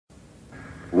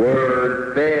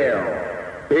Words fail,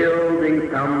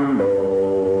 buildings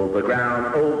tumble, the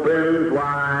ground opens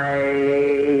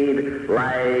wide,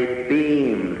 light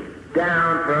beams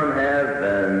down from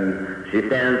heaven, she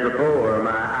stands before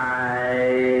my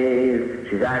eyes.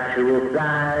 She's actual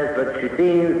size, but she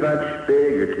seems much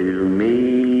bigger to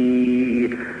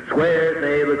me. Squares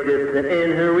may look distant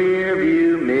in her rear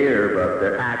view mirror, but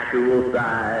they're actual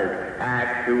size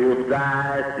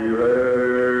to her.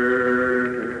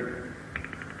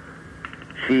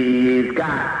 She's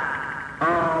got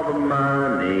all the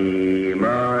money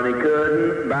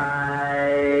couldn't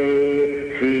buy.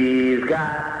 She's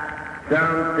got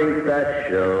something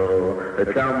special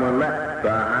that someone left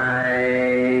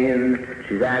behind.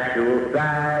 She's actual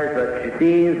size, but she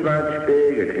seems much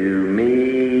bigger to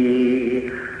me.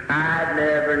 I've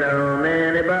never known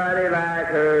anybody like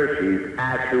her. She's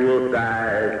actual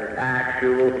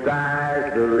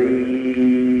size,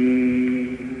 believe.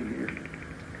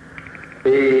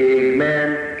 Big men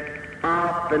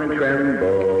often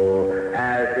tremble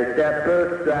as they step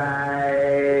aside.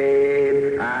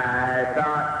 I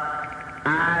thought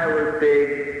I was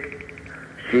big.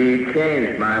 She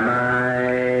changed my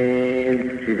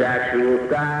mind. She's actual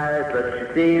size, but she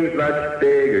seems much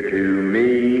bigger to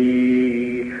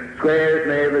me. Squares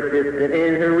may look distant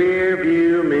in her rear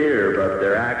view mirror, but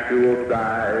they're actual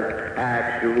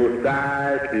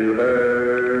size to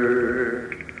her.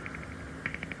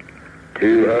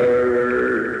 To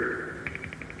her,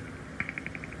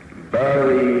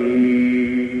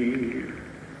 believe.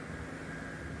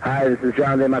 Hi, this is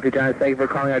John. They Might Be Giants. Thank you for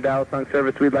calling our Dial Song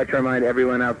service. We'd like to remind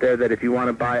everyone out there that if you want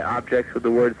to buy objects with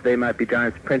the words They Might Be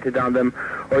Giants printed on them,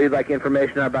 or you'd like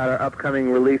information about our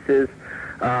upcoming releases,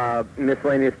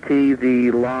 Miscellaneous Tea, the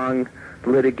long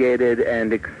litigated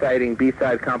and exciting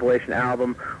B-side compilation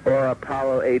album, or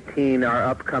Apollo 18, our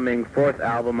upcoming fourth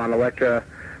album on Elektra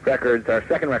Records, our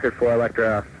second record for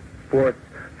Elektra, fourth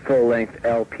full-length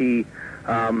LP.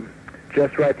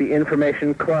 Just write the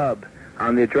Information Club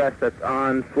on the address that's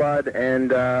on Flood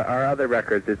and our other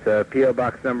records. It's a P.O.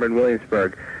 Box number in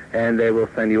Williamsburg, and they will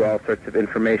send you all sorts of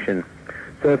information.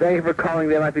 So thank you for calling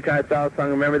They Might Be Giants Dial Song.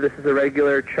 Remember, this is a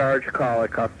regular charge call.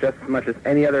 It costs just as much as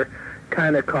any other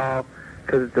kind of call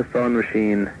because it's a phone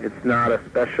machine. It's not a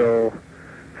special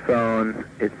phone.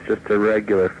 It's just a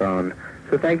regular phone.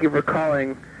 So thank you for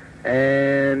calling,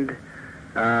 and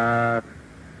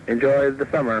enjoy the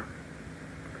summer.